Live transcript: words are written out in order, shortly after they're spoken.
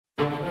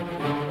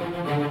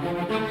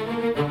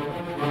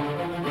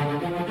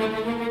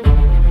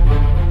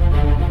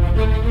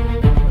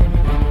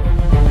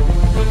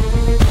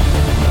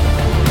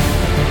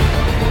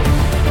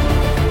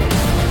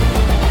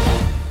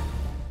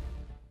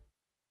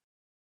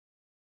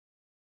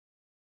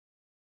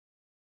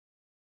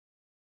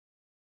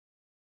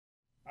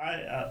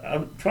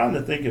I'm trying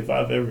to think if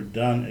I've ever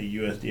done a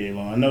USDA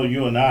loan. I know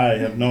you and I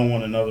have known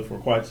one another for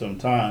quite some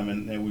time,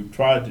 and we've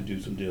tried to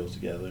do some deals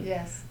together.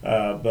 Yes.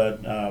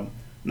 But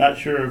not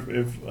sure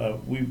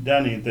if we've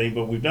done anything,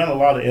 but we've done a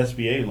lot of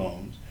SBA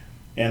loans.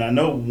 And I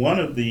know one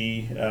of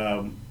the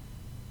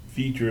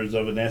features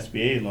of an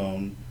SBA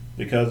loan,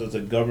 because it's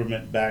a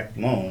government-backed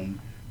loan,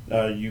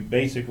 you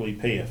basically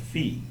pay a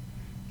fee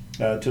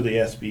to the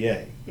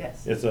SBA.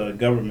 Yes. It's a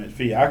government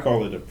fee. I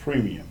call it a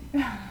premium.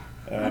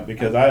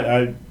 Because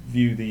I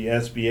view the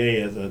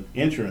SBA as an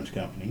insurance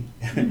company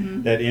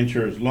that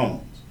insures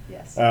loans.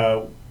 Yes.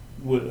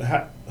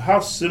 How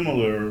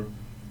similar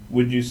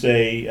would you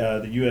say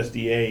the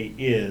USDA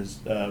is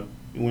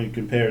when you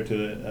compare it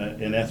to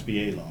an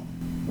SBA loan?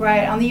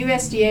 Right. On the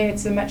USDA,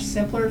 it's a much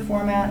simpler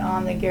format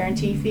on the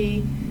guarantee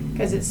fee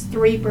because it's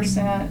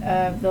 3%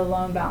 of the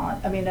loan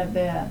balance, of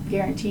the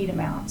guaranteed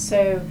amount.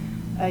 So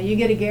you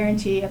get a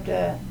guarantee up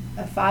to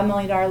a $5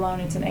 million loan.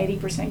 It's an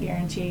 80%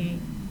 guarantee.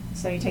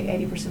 So you take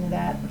 80% of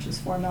that, which is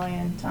 $4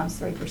 million times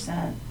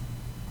 3%,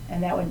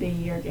 and that would be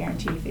your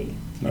guarantee fee.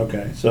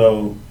 Okay,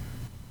 so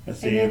let's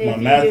see if my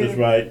math is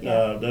right.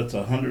 Yeah. That's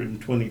a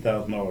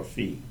 $120,000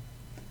 fee.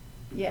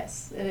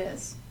 Yes, it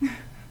is.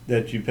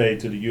 That you pay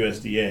to the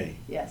USDA.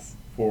 Yes.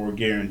 For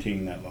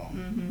guaranteeing that loan.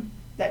 Mm-hmm.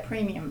 That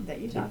premium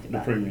that you talked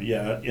about. The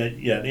premium,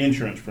 the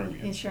insurance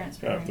premium. Insurance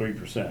premium.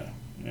 3%.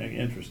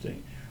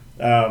 Interesting.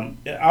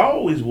 I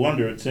always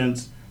wondered,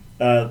 since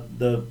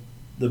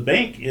the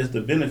bank is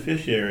the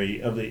beneficiary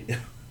of the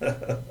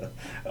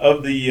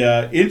of the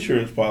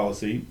insurance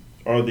policy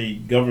or the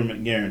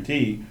government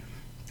guarantee.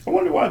 I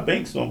wonder why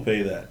banks don't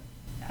pay that.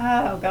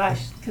 Oh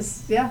gosh,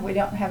 because we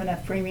don't have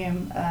enough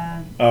premium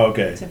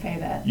okay. to pay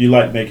that. You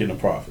like making a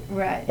profit,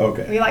 right?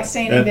 Okay. We like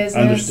staying in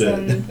business, understood.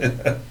 And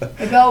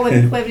the goal with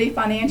Acclivity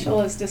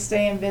Financial is to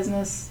stay in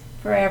business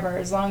forever,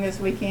 as long as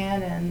we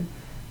can. And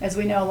as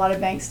we know, a lot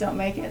of banks don't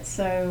make it,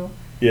 so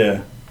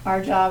yeah.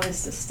 Our job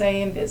is to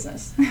stay in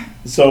business.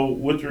 So,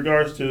 with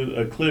regards to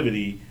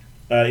Acclivity,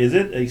 is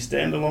it a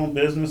standalone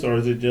business or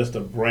is it just a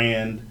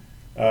brand,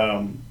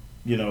 of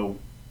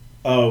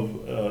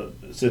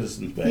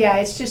Citizens Bank? Yeah,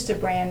 it's just a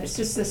brand. It's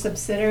just a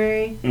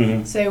subsidiary.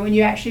 Mm-hmm. So when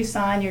you actually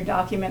sign your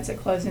documents at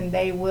closing,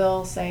 they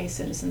will say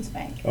Citizens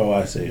Bank. Oh,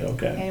 I see.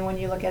 Okay. And when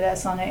you look at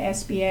us on an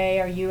SBA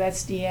or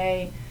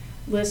USDA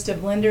list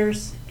of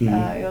lenders,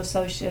 it'll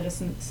show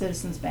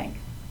Citizens Bank.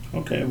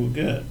 Okay, well,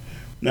 good.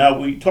 Now,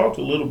 we talked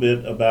a little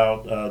bit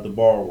about the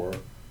borrower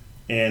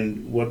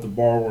and what the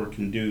borrower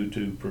can do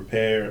to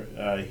prepare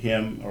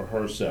him or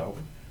herself.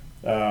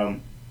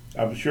 I'm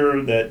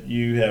sure that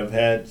you have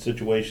had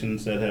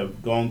situations that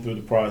have gone through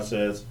the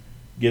process,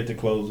 get to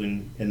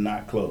closing, and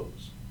not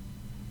close.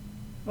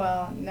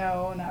 Well,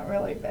 no, not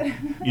really. But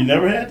you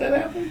never had that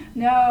happen?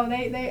 No,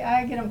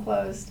 I get them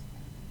closed.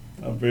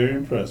 I'm very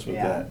impressed with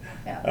that.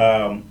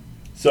 Yeah.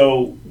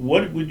 So,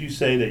 what would you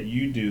say that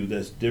you do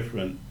that's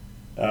different?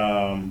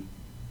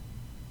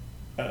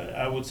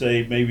 I would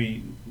say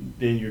maybe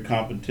than your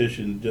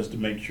competition, just to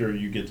make sure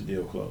you get the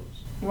deal closed.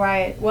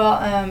 Right. Well,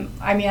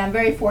 I'm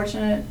very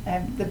fortunate. I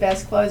have the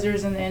best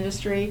closers in the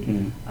industry.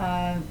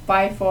 Mm-hmm.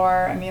 By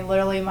far,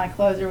 literally my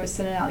closer was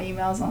sending out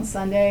emails on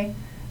Sunday,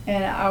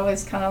 and I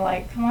was kind of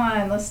like, come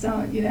on, let's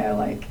don't,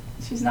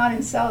 she's not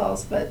in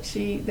sales, but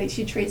she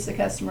treats the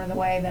customer the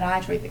way that I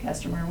treat the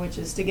customer, which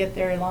is to get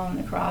their loan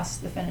across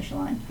the finish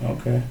line.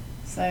 Okay.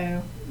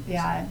 So,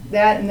 yeah,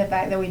 that and the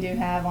fact that we do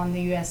have on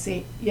the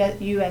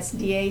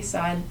USDA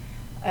side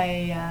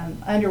a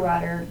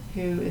underwriter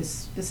who is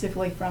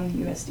specifically from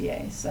the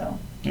USDA. So.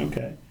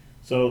 Okay.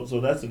 So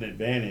that's an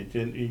advantage,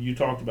 and you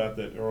talked about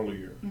that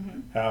earlier.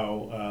 Mm-hmm.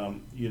 How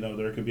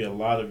there could be a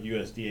lot of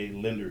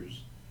USDA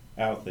lenders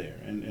out there,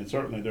 and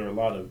certainly there are a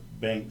lot of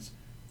banks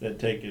that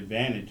take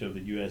advantage of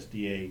the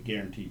USDA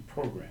guarantee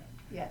program.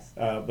 Yes.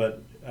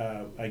 But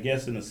I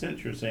guess in a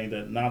sense you're saying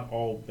that not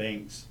all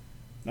banks,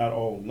 not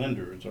all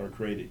lenders are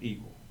created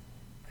equal.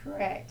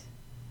 Correct.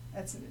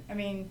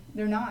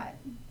 They're not.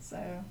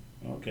 So.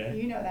 Okay.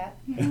 You know that.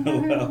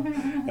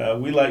 Well,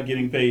 we like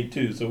getting paid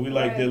too, so we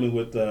like right. dealing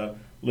with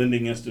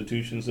lending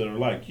institutions that are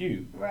like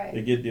you. Right.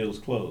 They get deals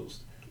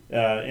closed.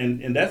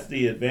 And that's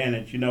the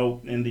advantage,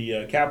 in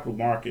the capital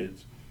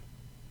markets.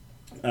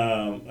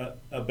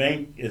 A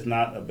bank is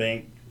not a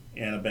bank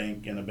and a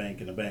bank and a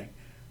bank and a bank.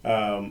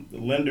 The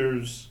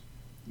lenders,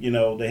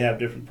 they have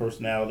different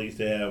personalities.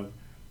 They have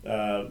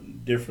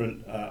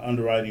different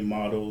underwriting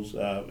models,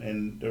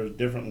 and there's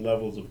different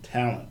levels of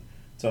talent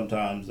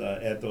sometimes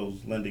at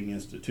those lending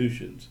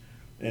institutions.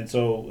 And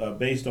so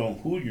based on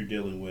who you're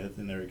dealing with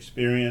and their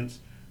experience,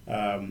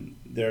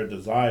 their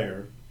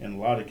desire, in a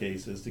lot of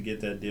cases, to get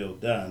that deal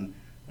done,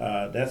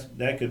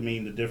 that could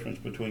mean the difference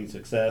between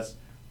success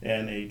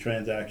and a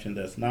transaction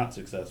that's not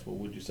successful.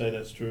 Would you say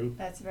that's true?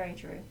 That's very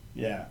true.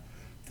 Yeah.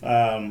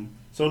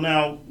 So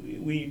now,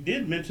 we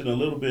did mention a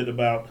little bit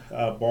about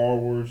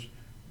borrowers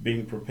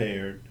being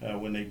prepared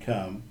when they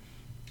come.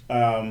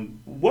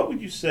 What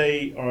would you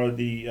say are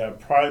the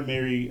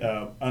primary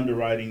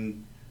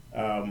underwriting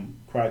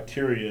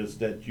criteria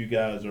that you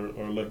guys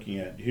are looking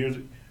at?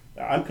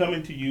 I'm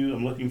coming to you,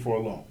 I'm looking for a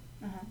loan.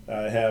 Uh-huh.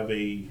 I have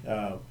a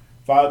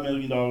 $5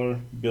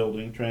 million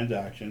building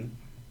transaction.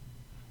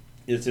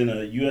 It's in a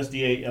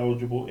USDA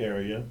eligible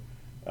area.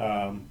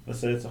 Let's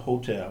say it's a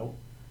hotel.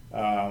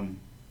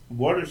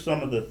 What are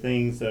some of the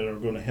things that are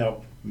going to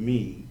help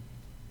me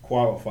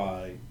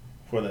qualify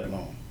for that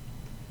loan?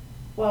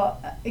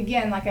 Well,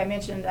 again, like I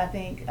mentioned, I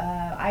think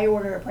I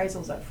order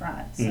appraisals up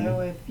front. So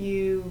Mhm. if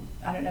you,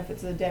 I don't know if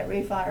it's a debt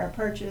refi or a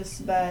purchase,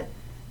 but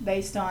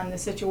based on the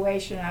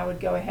situation, I would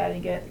go ahead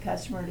and get the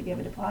customer to give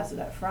a deposit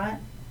up front.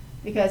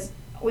 Because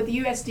with the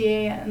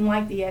USDA,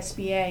 unlike the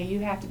SBA,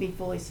 you have to be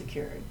fully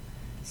secured.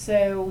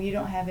 So you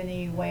don't have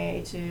any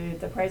way to, if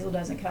the appraisal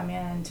doesn't come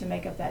in, to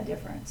make up that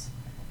difference.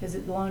 Because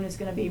the loan is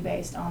going to be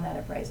based on that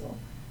appraisal.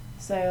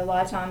 So a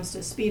lot of times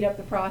to speed up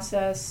the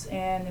process,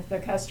 and if the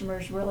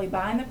customer's really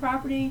buying the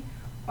property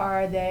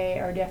or they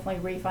are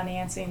definitely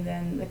refinancing,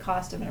 then the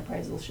cost of an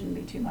appraisal shouldn't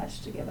be too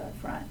much to give up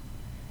front.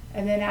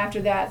 And then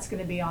after that, it's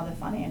going to be all the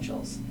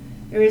financials.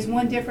 There is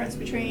one difference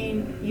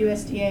between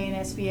USDA and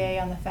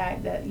SBA on the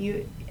fact that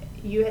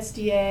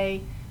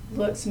USDA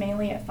looks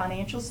mainly at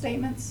financial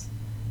statements,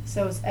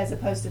 so as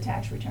opposed to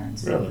tax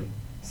returns. Really?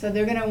 So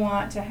they're going to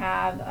want to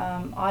have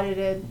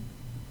audited,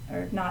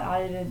 or not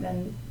audited,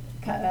 then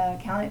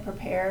counted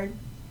prepared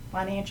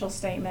financial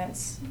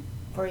statements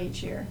for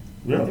each year,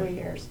 Really? 3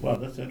 years. Wow,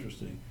 that's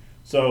interesting.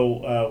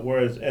 So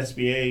whereas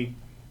SBA,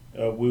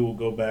 we will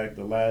go back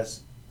the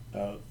last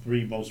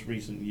 3 most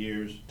recent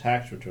years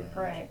tax returns.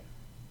 Right.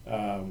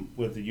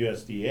 With the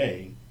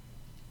USDA,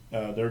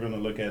 they're going to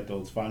look at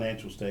those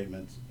financial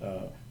statements.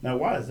 Now,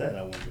 why is that,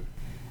 I wonder?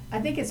 I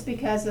think it's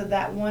because of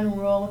that one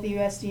rule with the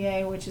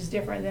USDA, which is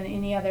different than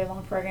any other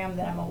loan program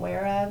that I'm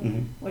aware of,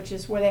 Mhm. which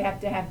is where they have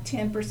to have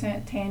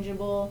 10%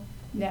 tangible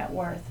net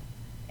worth.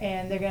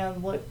 And they're going to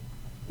look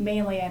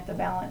mainly at the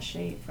balance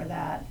sheet for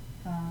that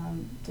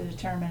to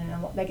determine.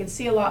 And they can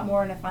see a lot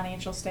more in a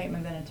financial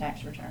statement than a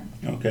tax return.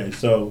 Okay,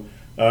 so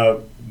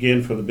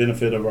again, for the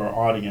benefit of our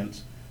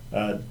audience,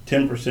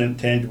 10%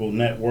 tangible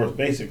net worth,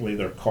 basically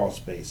their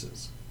cost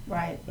basis.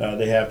 Right.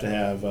 They have to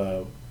have,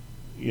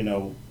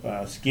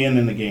 skin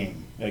in the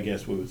game, I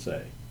guess we would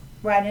say.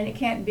 Right, and it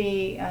can't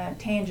be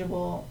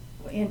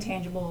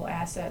intangible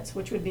assets,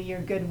 which would be your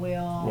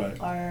goodwill,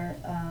 Right. or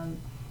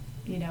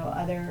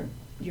other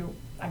your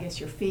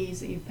fees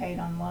that you've paid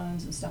on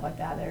loans and stuff like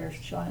that. They're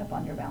showing up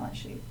on your balance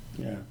sheet.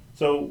 Yeah.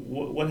 So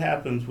what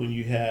happens when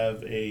you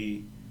have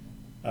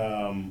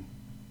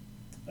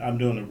I'm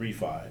doing a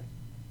refi.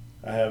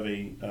 I have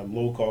a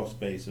low cost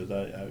basis.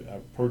 I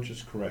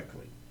purchased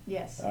correctly.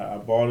 Yes. I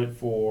bought it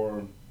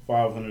for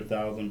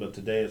 $500,000, but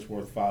today it's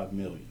worth $5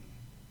 million.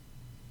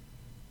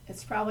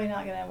 It's probably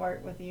not going to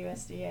work with the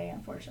USDA,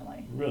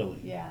 unfortunately.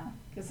 Really? Yeah,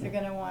 because they're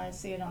going to want to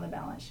see it on the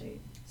balance sheet.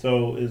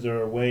 So is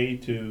there a way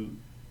to,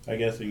 I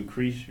guess,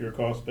 increase your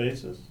cost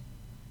basis?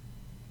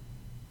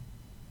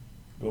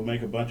 Go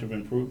make a bunch of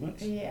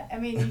improvements? Yeah, I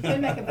mean, you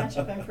can make a bunch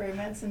of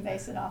improvements and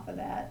base it off of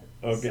that.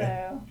 Okay.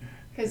 So,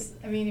 because,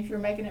 I mean, if you're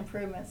making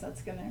improvements,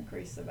 that's going to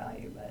increase the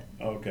value, but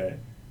Okay.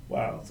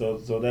 Wow. So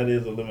that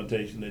is a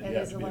limitation that it you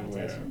have is to a be aware of.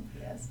 limitation,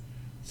 yes.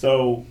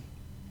 So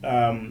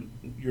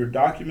your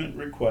document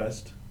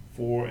request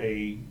for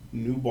a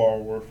new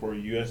borrower for a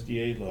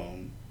USDA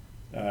loan,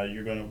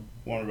 you're going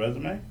to want a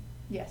resume?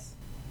 Yes.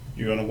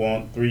 You're going to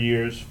want 3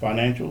 years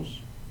financials?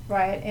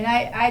 Right, and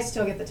I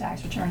still get the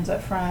tax returns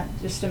up front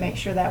just to make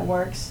sure that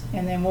works,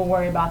 and then we'll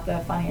worry about the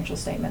financial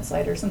statements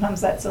later.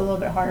 Sometimes that's a little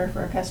bit harder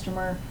for a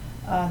customer.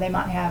 They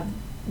might have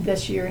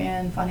this year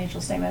in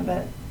financial statement,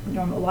 but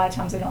a lot of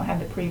times they don't have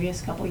the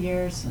previous couple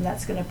years, and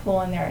that's going to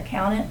pull in their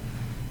accountant,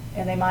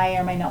 and they might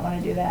or may not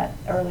want to do that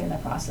early in the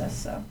process.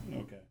 So.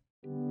 Okay.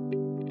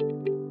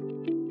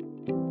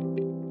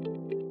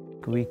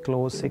 We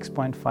closed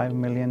 $6.5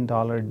 million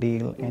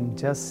deal in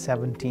just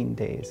 17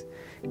 days,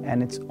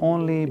 and it's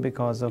only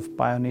because of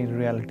Pioneer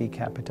Realty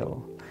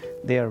Capital.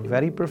 They are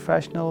very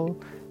professional.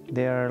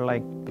 They are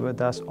like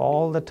with us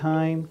all the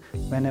time.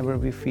 Whenever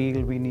we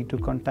feel we need to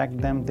contact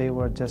them, they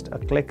were just a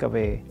click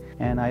away.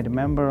 And I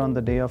remember on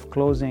the day of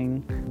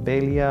closing,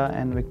 Belia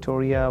and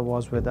Victoria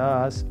was with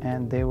us,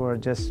 and they were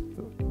just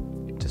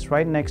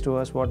right next to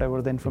us.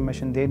 Whatever the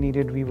information they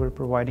needed, we were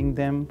providing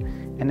them,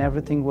 and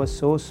everything was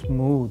so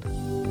smooth.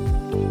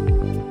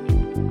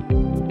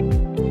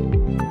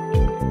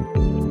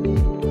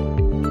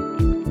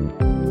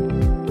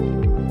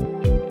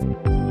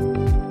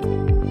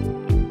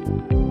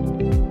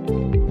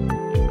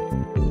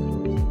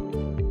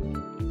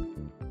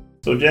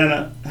 So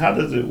Jana, how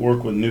does it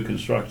work with new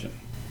construction?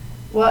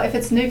 Well, if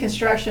it's new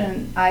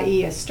construction,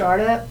 i.e. a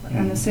startup,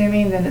 I'm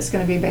assuming then it's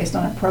going to be based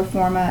on a pro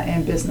forma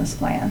and business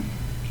plan.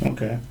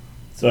 Okay.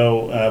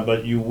 So,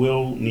 but you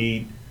will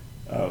need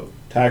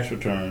tax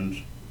returns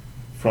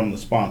from the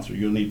sponsor.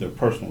 You'll need their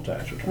personal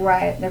tax return.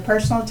 Right, their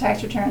personal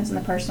tax returns and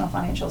the personal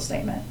financial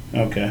statement.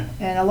 Okay.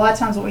 And a lot of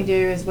times what we do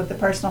is with the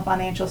personal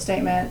financial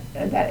statement,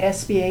 that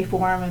SBA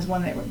form is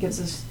one that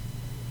gives us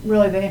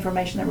really the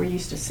information that we're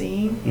used to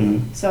seeing.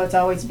 Mm-hmm. So it's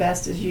always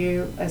best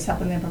as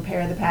helping them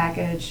prepare the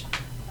package,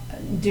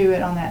 do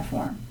it on that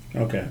form.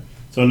 Okay.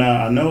 So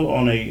now I know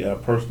on a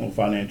personal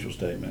financial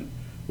statement,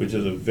 which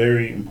is a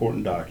very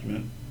important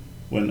document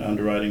when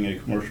underwriting a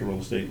commercial real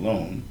estate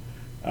loan.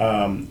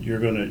 You're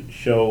going to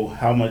show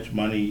how much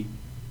money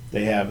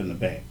they have in the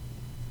bank.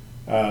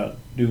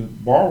 Do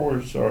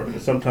borrowers or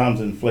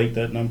sometimes inflate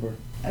that number?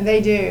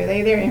 They do.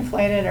 They either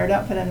inflate it or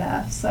don't put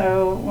enough.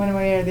 So one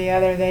way or the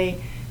other, they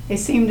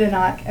seem to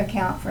not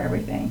account for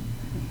everything.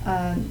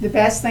 The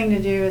best thing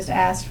to do is to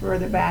ask for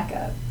the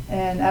backup.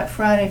 And up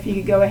front, if you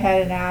could go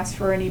ahead and ask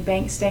for any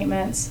bank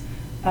statements,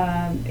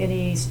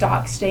 any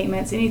stock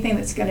statements, anything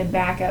that's going to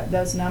back up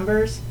those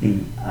numbers,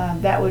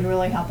 that would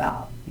really help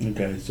out.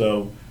 Okay,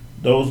 so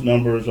those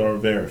numbers are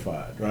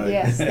verified, right?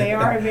 Yes, they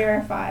are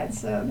verified,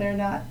 so they're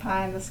not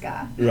pie in the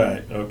sky.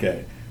 Right,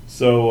 okay.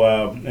 So,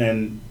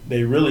 and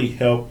they really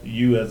help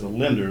you as a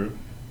lender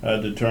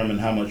determine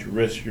how much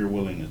risk you're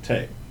willing to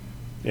take.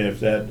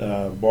 If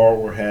that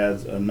borrower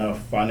has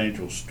enough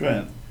financial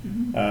strength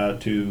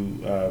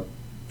to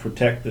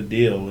protect the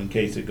deal in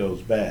case it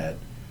goes bad,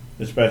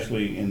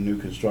 especially in new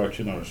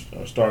construction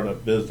or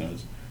startup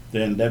business,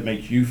 then that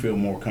makes you feel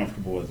more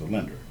comfortable as a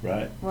lender,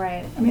 right?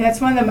 Right. I mean, that's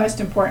one of the most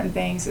important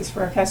things is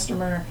for a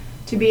customer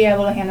to be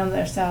able to handle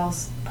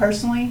themselves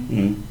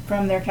personally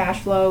from their cash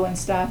flow and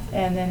stuff,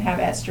 and then have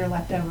extra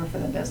left over for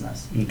the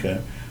business.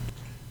 Okay.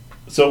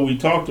 So we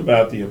talked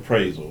about the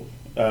appraisal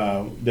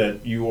that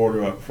you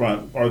order up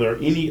front. Are there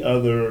any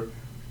other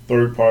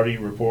third-party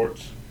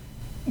reports?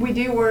 We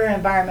do order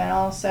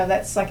environmental, so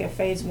that's like a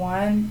phase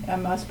one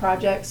on most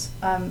projects.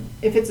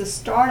 If it's a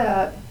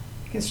startup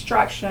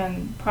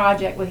construction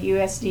project with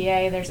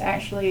USDA, there's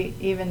actually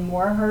even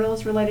more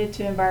hurdles related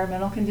to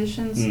environmental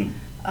conditions.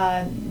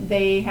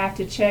 They have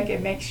to check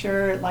and make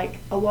sure, like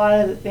a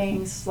lot of the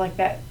things, like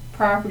that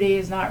property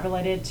is not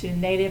related to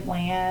native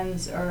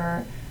lands,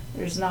 or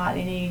there's not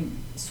any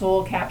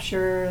soil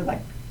capture,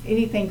 like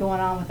anything going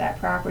on with that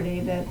property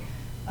that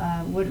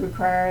would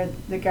require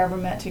the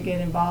government to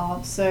get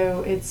involved.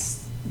 So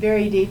it's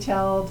very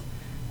detailed.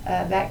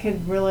 That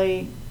could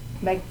really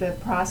make the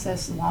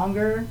process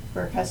longer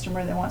for a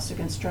customer that wants to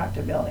construct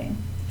a building.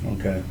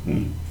 Okay.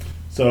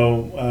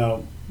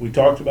 So we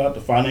talked about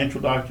the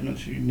financial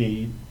documents you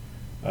need,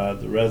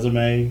 the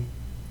resume,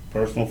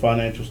 personal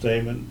financial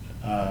statement,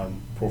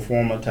 pro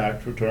forma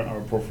tax return,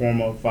 or pro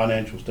forma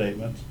financial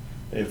statements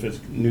if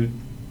it's new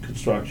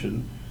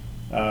construction,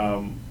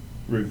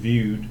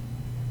 reviewed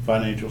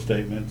financial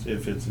statements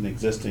if it's an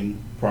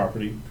existing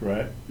property,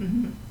 correct?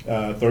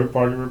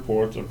 Third-party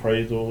reports,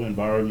 appraisal,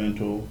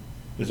 environmental.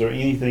 Is there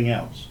anything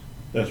else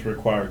that's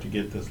required to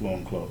get this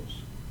loan closed?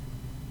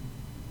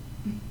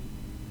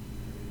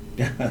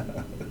 We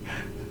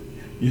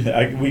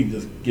can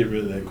just get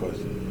rid of that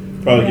question.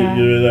 Probably get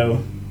rid of that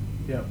one?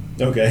 Yeah.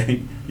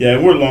 Okay. Yeah,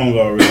 we're long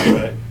already,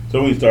 right?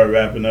 So we can start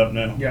wrapping up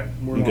now? Yeah,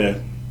 we're long.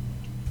 Okay.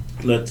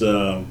 Let's,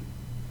 so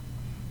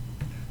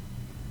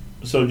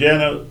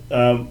Jana,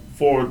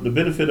 for the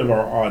benefit of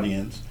our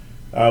audience,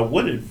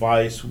 what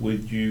advice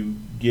would you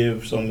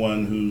give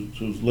someone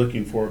who's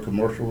looking for a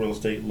commercial real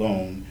estate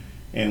loan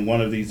in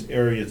one of these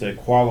areas that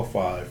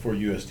qualify for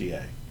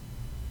USDA?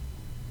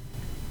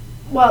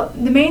 Well,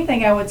 the main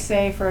thing I would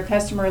say for a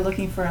customer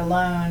looking for a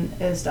loan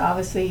is to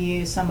obviously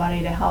use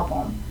somebody to help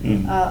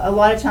them. A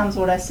lot of times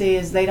what I see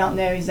is they don't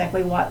know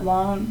exactly what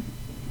loan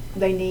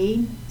they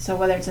need, so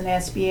whether it's an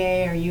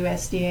SBA or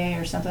USDA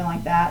or something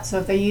like that. So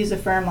if they use a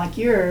firm like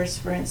yours,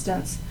 for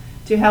instance,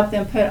 to help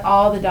them put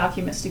all the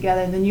documents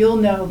together, then you'll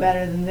know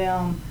better than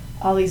them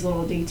all these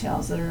little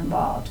details that are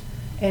involved.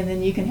 And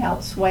then you can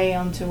help sway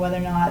them to whether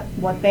or not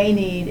what they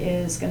need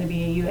is going to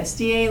be a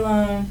USDA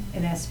loan,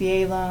 an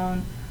SBA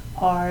loan,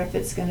 or if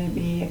it's going to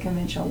be a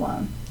conventional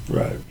loan.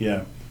 Right,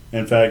 yeah.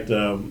 In fact,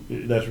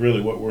 that's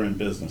really what we're in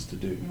business to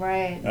do.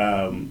 Right.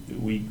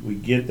 We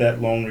get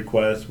that loan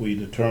request, we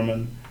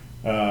determine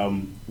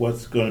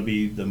what's going to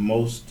be the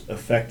most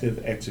effective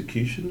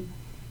execution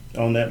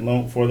on that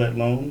loan, for that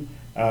loan,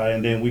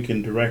 and then we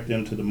can direct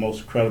them to the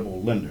most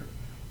credible lender.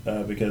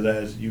 Because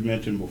as you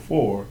mentioned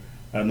before,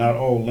 not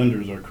all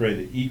lenders are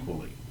created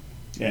equally.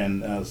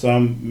 And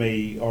some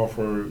may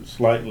offer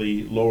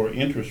slightly lower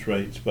interest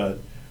rates, but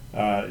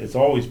it's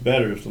always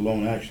better if the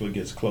loan actually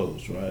gets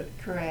closed, right?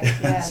 Correct,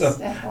 yes, So,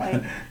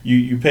 definitely.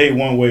 You pay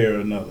one way or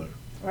another,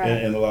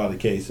 Right. in a lot of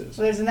cases.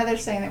 Well, there's another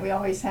saying that we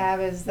always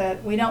have is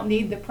that we don't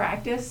need the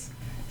practice,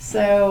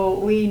 so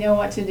we know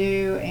what to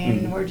do,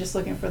 and we're just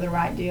looking for the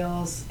right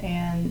deals,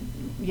 and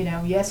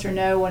yes or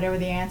no, whatever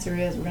the answer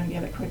is, we're going to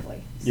give it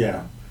quickly. So.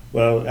 Yeah,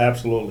 well,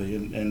 absolutely,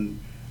 and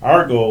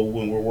our goal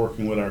when we're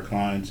working with our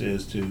clients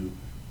is to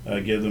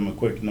give them a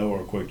quick no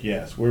or a quick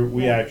yes.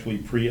 We actually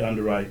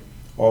pre-underwrite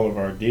all of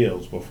our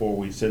deals before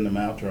we send them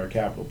out to our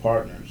capital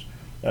partners,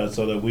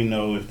 so that we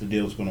know if the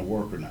deal's going to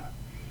work or not.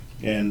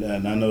 And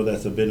I know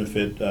that's a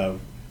benefit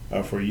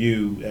for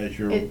you as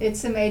you're...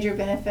 It's a major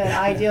benefit.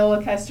 I deal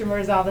with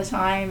customers all the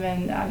time,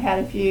 and I've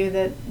had a few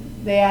that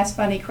they ask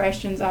funny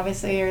questions,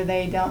 obviously, or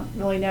they don't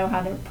really know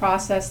how to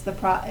process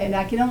and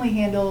I can only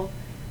handle,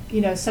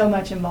 so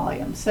much in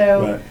volume.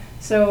 So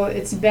So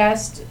it's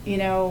best,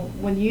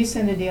 when you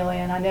send a deal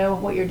in, I know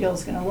what your deal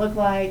is going to look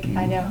like.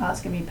 I know how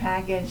it's going to be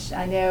packaged.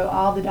 I know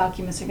all the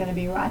documents are going to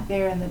be right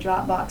there in the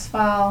Dropbox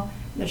file,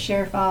 the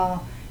share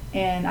file,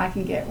 and I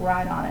can get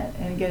right on it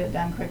and get it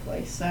done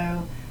quickly.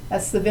 So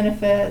that's the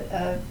benefit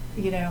of,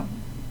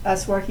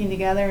 us working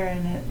together,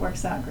 and it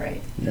works out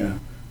great. Yeah.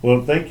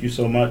 Well, thank you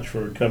so much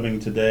for coming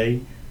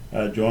today,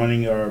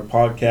 joining our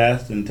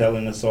podcast and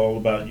telling us all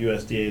about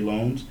USDA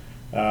loans.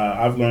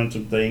 I've learned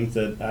some things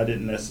that I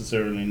didn't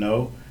necessarily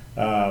know,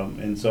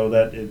 and so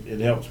that it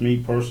helps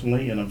me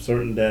personally, and I'm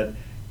certain that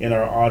in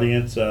our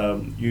audience,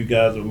 you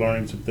guys are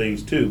learning some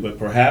things too. But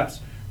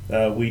perhaps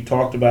we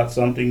talked about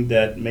something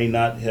that may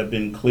not have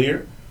been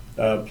clear.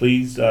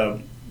 Please, add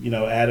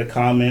a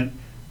comment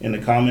in the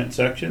comment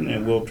section,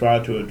 and we'll try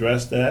to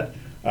address that.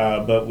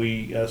 But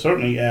we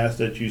certainly ask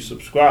that you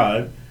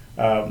subscribe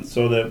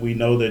so that we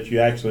know that you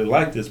actually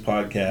like this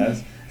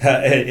podcast.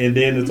 And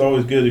then it's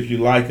always good if you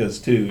like us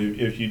too,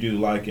 if you do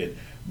like it.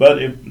 But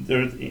if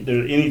there's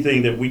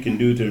anything that we can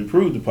do to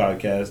improve the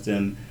podcast,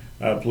 then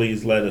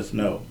please let us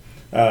know.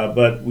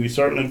 But we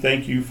certainly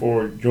thank you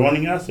for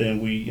joining us,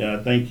 and we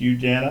thank you,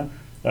 Jana,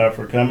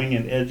 for coming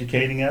and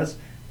educating us.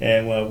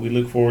 And we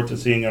look forward to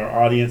seeing our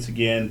audience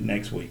again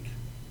next week.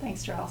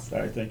 Thanks, Charles. All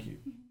right, thank you.